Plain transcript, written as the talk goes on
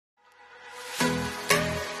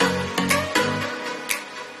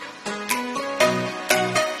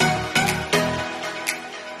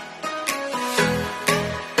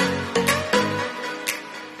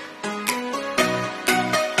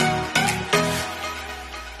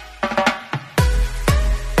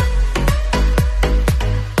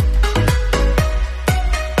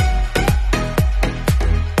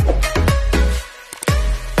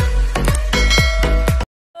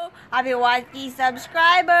1K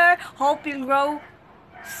subscriber. Hope you'll grow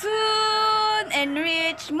soon and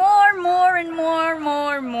reach more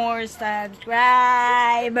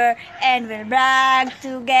subscriber, and we'll brag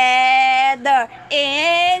together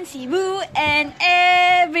in Cebu and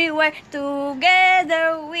everywhere,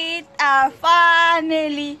 together with our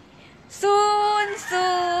family.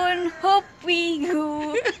 Soon, hope we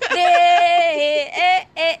go there.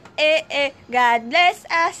 God bless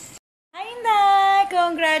us. Hi na!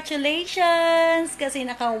 Congratulations! Kasi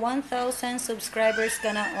naka 1,000 subscribers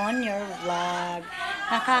ka na on your vlog.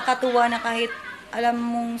 Nakakatuwa na kahit alam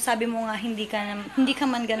mong, sabi mo nga hindi ka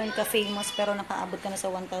man ganun ka-famous, pero nakaabot ka na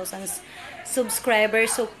sa 1,000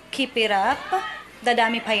 subscribers. So, keep it up.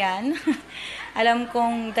 Dadami pa yan. Alam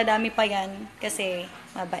kong dadami pa yan kasi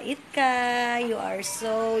mabait ka, you are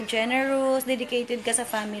so generous, dedicated ka sa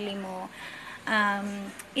family mo.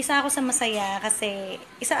 Isa ako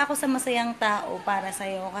sa masayang tao para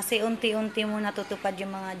sa'yo kasi unti-unti mo natutupad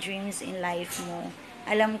yung mga dreams in life mo.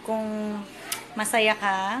 Alam kong masaya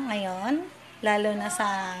ka ngayon, lalo na sa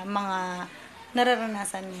mga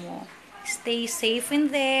nararanasan mo. Stay safe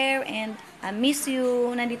in there, and I miss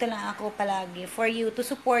you. Nandito lang ako palagi for you, to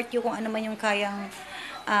support you kung ano man yung kayang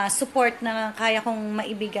support na kaya kong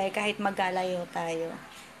maibigay kahit magkalayo tayo.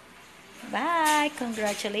 Bye!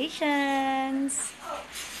 Congratulations!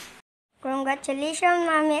 Congratulations,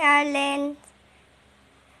 Mami Arlene,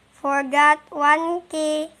 for got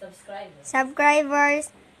 1K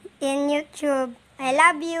subscribers in YouTube. I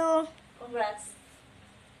love you! Congrats!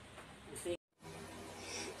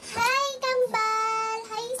 Hi, Kambal!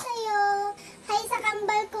 Hi sa'yo! Hi sa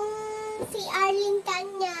Kambal kong si Arlene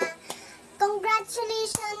Cana.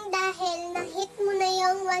 Congratulations dahil na-hit mo na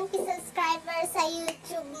yung 1K subscriber sa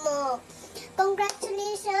YouTube mo.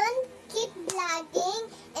 Congratulations! Keep vlogging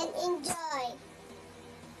and enjoy.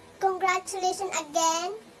 Congratulations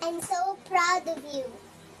again. I'm so proud of you.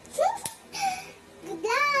 Good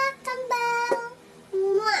luck, Kambal!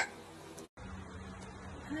 Mwah!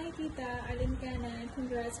 Hi Tita, Arlene Cana.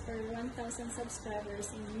 Congrats for 1,000 subscribers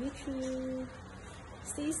in YouTube.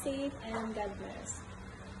 Stay safe and God bless.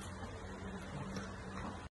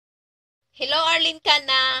 Hello Arlene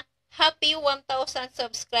Cana. Happy 1,000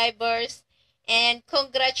 subscribers and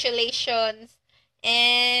congratulations.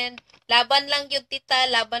 And laban lang yun tita,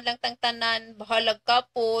 laban lang tang tanan, bahalag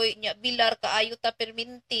kapoy, nya bilar kaayo ta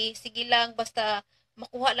perminti. Sige lang basta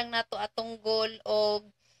makuha lang nato atong goal o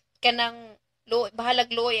kanang bahalag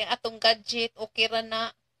loy ang atong gadget, okay ra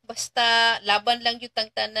na. Basta laban lang yung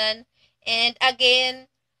tangtanan. And again,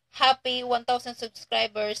 happy 1,000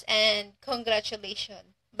 subscribers and congratulations.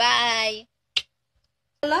 Bye!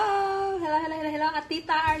 Hello, at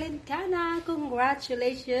Tita Arlene Cana.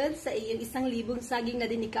 Congratulations sa iyong 1,000 saging na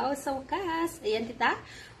dinikaw sa wakas. Ayan tita,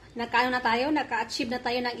 naka-achieve na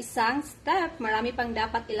tayo ng isang step. Marami pang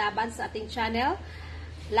dapat ilaban sa ating channel.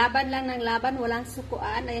 Laban lang ng laban, walang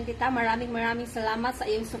sukuan. Ayan tita, maraming salamat sa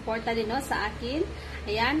iyong suporta din sa akin.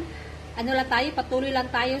 Ayan, patuloy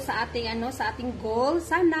lang tayo sa ating goal.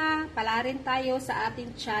 Sana palarin tayo sa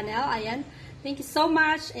ating channel. Ayan, thank you so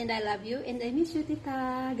much and I love you and I miss you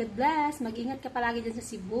tita. God bless. Mag-ingat ka palagi dyan sa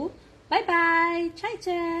Cebu. Bye-bye.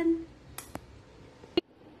 Chai-chen.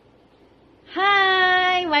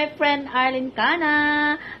 Hi! My friend Arlene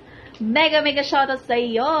Cana. Mega shoutout sa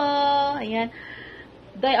iyo. Ayan.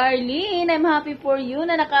 Day Arlene, I'm happy for you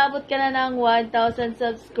na nakaabot ka na ng 1,000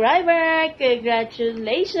 subscriber.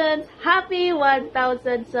 Congratulations! Happy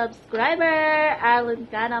 1,000 subscriber! Arlene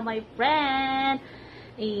Cana, my friend.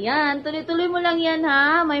 Ayan, tuloy-tuloy mo lang yan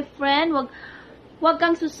ha, my friend. Wag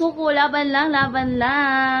kang susuko, laban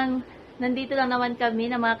lang. Nandito lang naman kami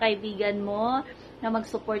na mga kaibigan mo na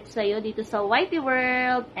mag-support sa'yo dito sa Whitey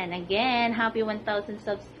World. And again, happy 1,000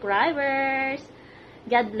 subscribers.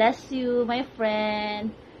 God bless you, my friend.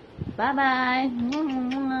 Bye-bye.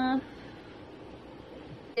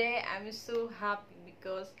 Today, I'm so happy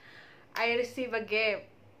because I received a gift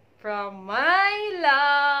from my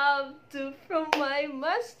love from my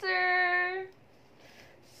master.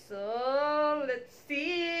 So, let's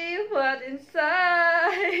see what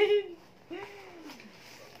inside.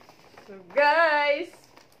 So, guys,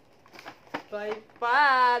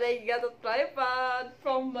 tripod. I got a tripod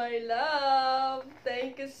from my love.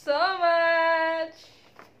 Thank you so much.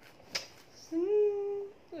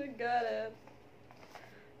 I got it.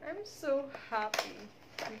 I'm so happy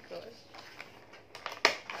because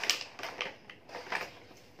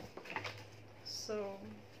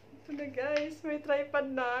ito na guys, may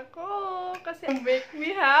tripod na ako kasi make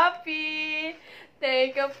me happy.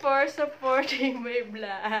 Thank you for supporting my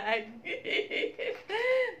vlog.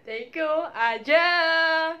 Thank you, Aja.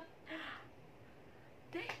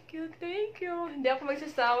 Thank you, thank you. Hindi ako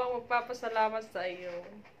magsasawang magpapasalamat sa iyo.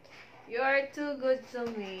 You are too good to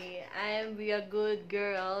me. I'm be a good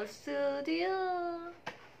girl to you.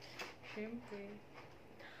 Siyempre.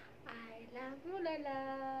 I love you,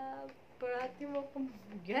 love. Parati mo kung...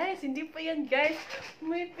 Guys, hindi pa yan, guys.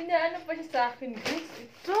 May pinaano pa siya sa akin, guys.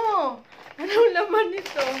 Ito. Anong laman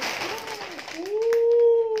nito?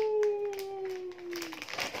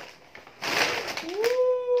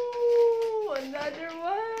 Ooh, another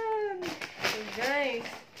one. So, guys,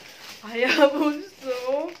 I have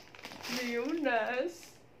also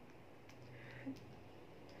Leonas.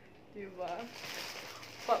 Diba?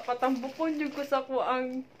 Patambukon yung ko sa ko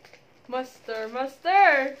ang master.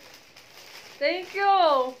 Master! Thank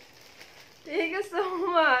you! Thank you so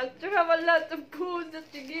much. You have a lot of food that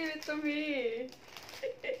you give it to me.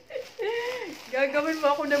 Gagawin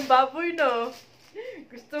mo ako ng baboy, no?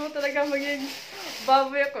 Gusto mo talaga maging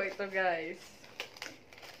baboy ako. Ito, guys.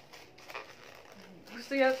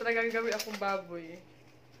 Gusto niya talaga gawin akong baboy.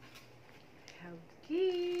 Have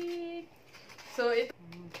cake. So, ito.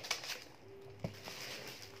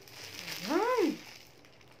 Ayan.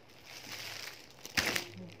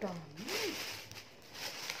 Ang dami.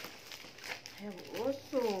 I have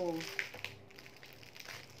also.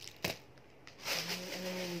 Ano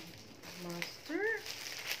yung master?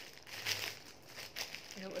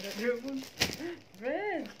 I have another one.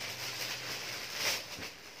 Bread.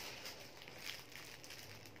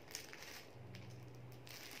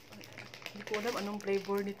 Hindi ko alam anong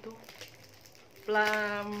flavor nito.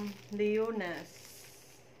 Plum Leonas.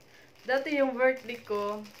 Dati yung birthday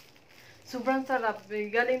ko, sobrang sarap.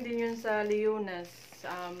 Galing din yun sa Leonas.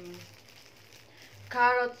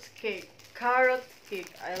 Carrot cake. Carrot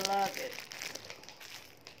cake. I love it.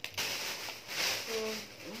 So,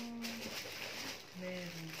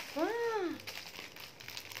 meron pa.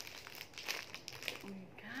 Oh my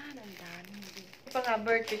God, ang dami. Pa nga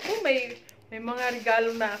birthday ko, may mga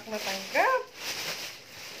regalo na ako natanggap.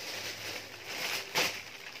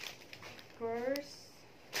 Of course.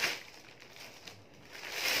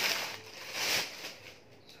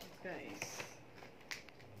 So, guys.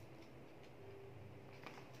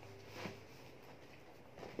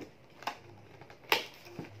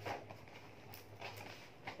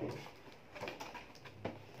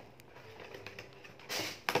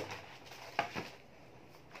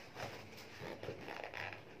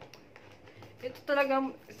 Ito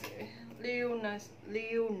talagang Leona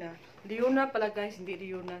pala, guys, hindi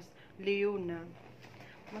Leonas. Leona.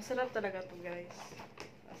 Masarap talaga to, guys.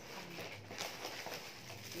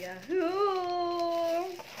 Yahoo! Oh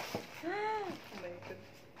my God.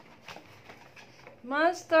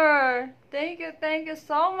 Master, thank you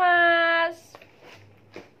so much.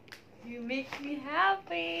 You make me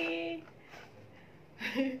happy.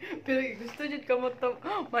 Pero gusto dyan ka mo ito,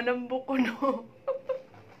 manambok ko, no?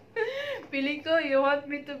 Feeling ko, you want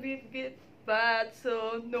me to be fit fat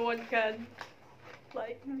so no one can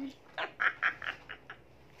like me.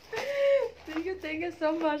 Thank you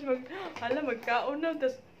so much. Magkaon na.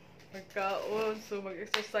 Tapos, magkaon. So,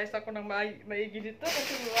 mag-exercise ako ng maigi dito.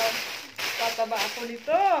 Kasi pataba ako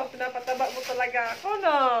nito. Pinapataba mo talaga ako,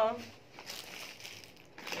 no?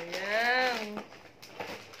 Ayan.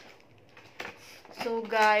 So,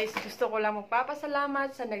 guys, gusto ko lang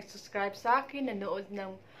magpapasalamat sa nag-subscribe sa akin, nanood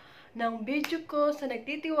ng video ko, sa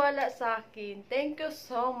nagtitiwala sa akin. Thank you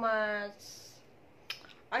so much.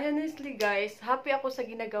 Honestly, guys, happy ako sa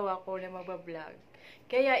ginagawa ko na magbablog.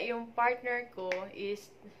 Kaya yung partner ko is,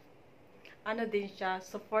 ano din siya,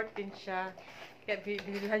 support din siya. Kaya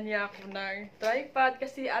binilhan niya ako ng tripod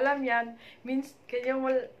kasi alam yan, means kaya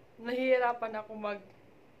nahihirapan ako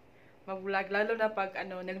mag-vlog. Lalo na pag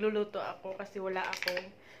nagluluto ako kasi wala akong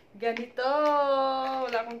ganito.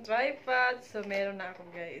 Wala akong tripod. So, meron na ako,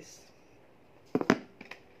 guys.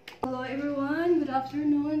 Hello, everyone. Good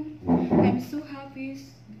afternoon. I'm so happy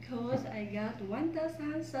because I got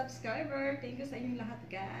 1,000 subscribers. Thank you sa inyong lahat,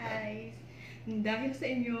 guys. Dahil sa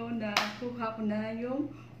inyo, nakuha ko na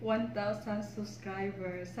yung 1,000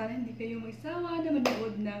 subscribers. Sana hindi kayo magsawa na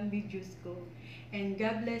manood ng videos ko. And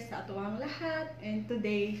God bless sa atuang lahat. And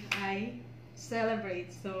today, I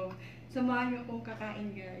celebrate. So, samahan niyo akong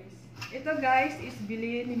kakain, guys. Ito, guys, is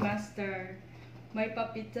bili ni Master. May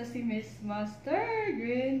papitsa si Miss Master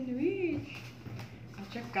Greenwich. At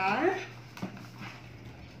saka,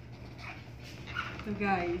 ito,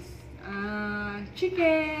 guys,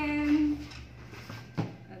 chicken.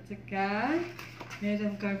 At saka,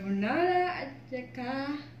 meron carbonara. At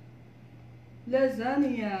saka,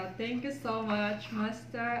 lasagna. Thank you so much,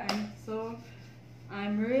 Master.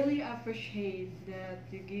 I'm really appreciate that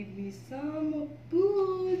you gave me some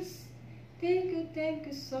foods. Thank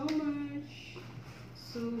you so much.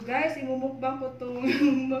 So guys, imumukbang ko tong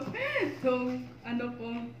ano ko,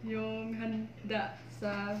 yung handa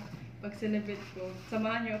sa pag-celebrate ko.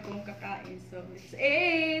 Samahan niyo akong kakain. So let's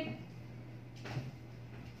eat!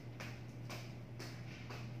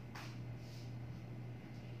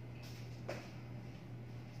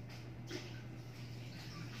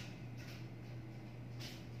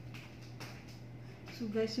 So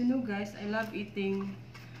guys, you know guys, I love eating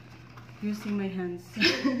using my hands.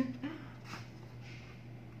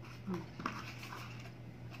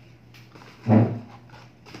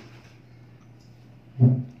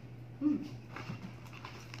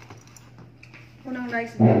 Unang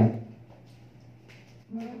rice din.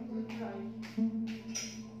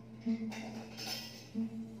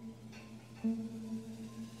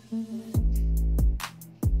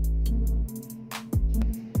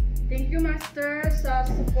 Thank you, Master, sa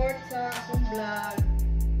support sa akong vlog.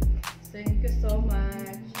 Thank you so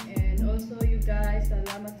much. And also, you guys,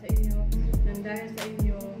 salamat sa inyo. Nang dahil sa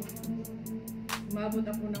inyo, umabot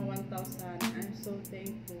ako ng 1,000. I'm so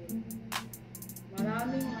thankful.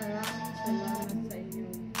 Maraming salamat sa inyo.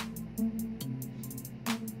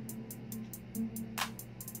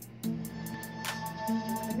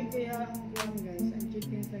 Sabi kaya ang plan guys, ang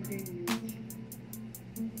chicken sa greenwich.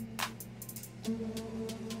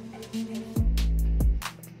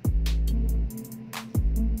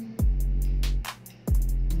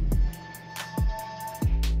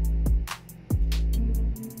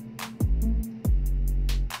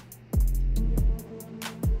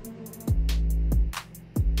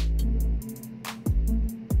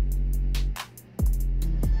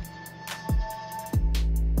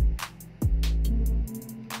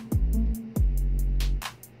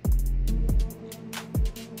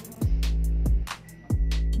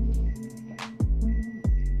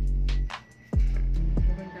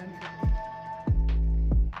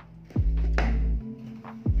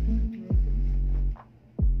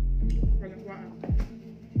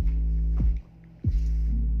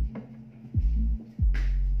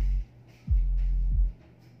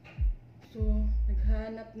 So,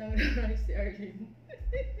 naghanap ng rice si Arlene.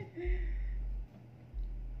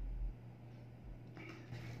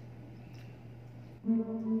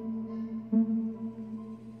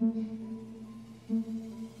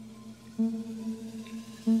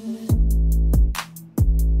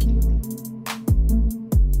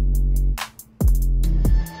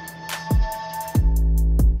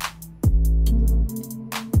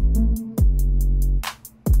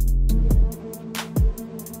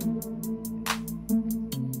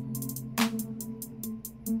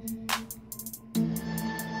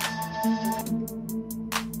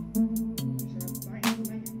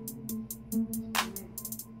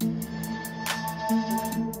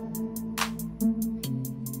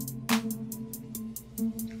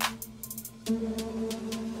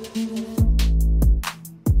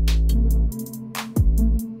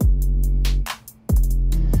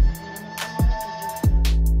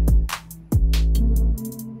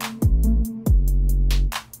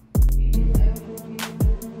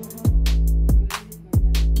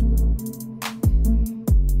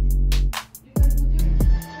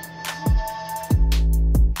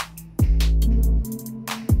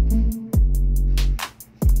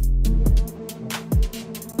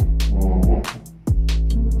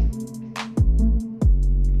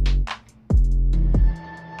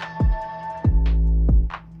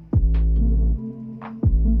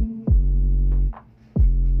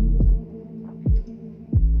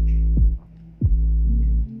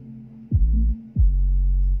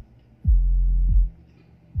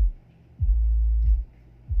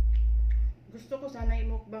 Gusto ko sana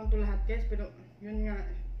imukbang to lahat guys, pero yun nga,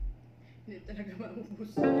 hindi talaga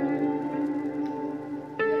maubos.